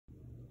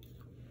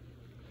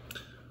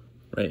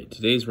Right,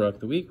 today's Rock of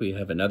the Week, we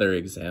have another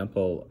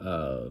example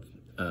of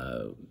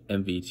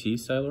MVT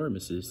style ore,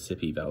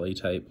 Mississippi Valley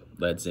type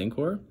lead zinc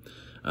ore.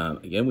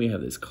 Again, we have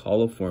this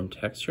colloform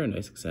texture, a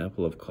nice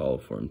example of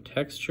colloform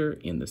texture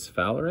in the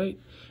sphalerite.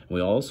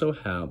 We also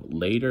have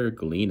later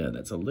galena.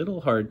 That's a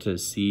little hard to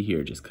see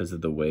here just because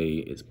of the way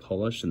it's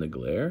polished in the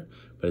glare,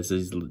 but it's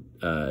these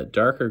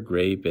darker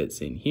gray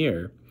bits in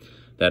here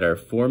that are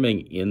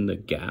forming in the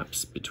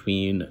gaps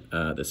between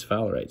the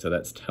sphalerite. So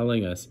that's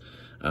telling us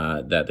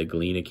that the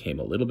galena came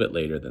a little bit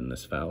later than the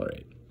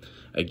sphalerite.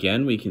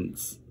 Again, we can,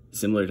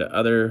 similar to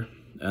other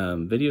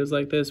videos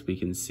like this, we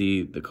can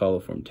see the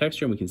colloform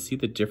texture and we can see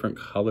the different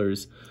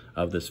colors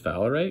of the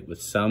sphalerite, with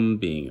some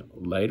being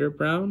lighter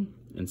brown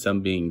and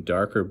some being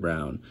darker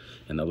brown.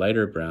 And the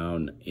lighter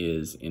brown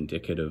is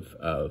indicative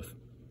of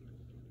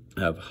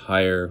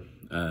higher,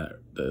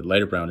 the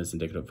lighter brown is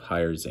indicative of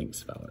higher zinc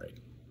sphalerite.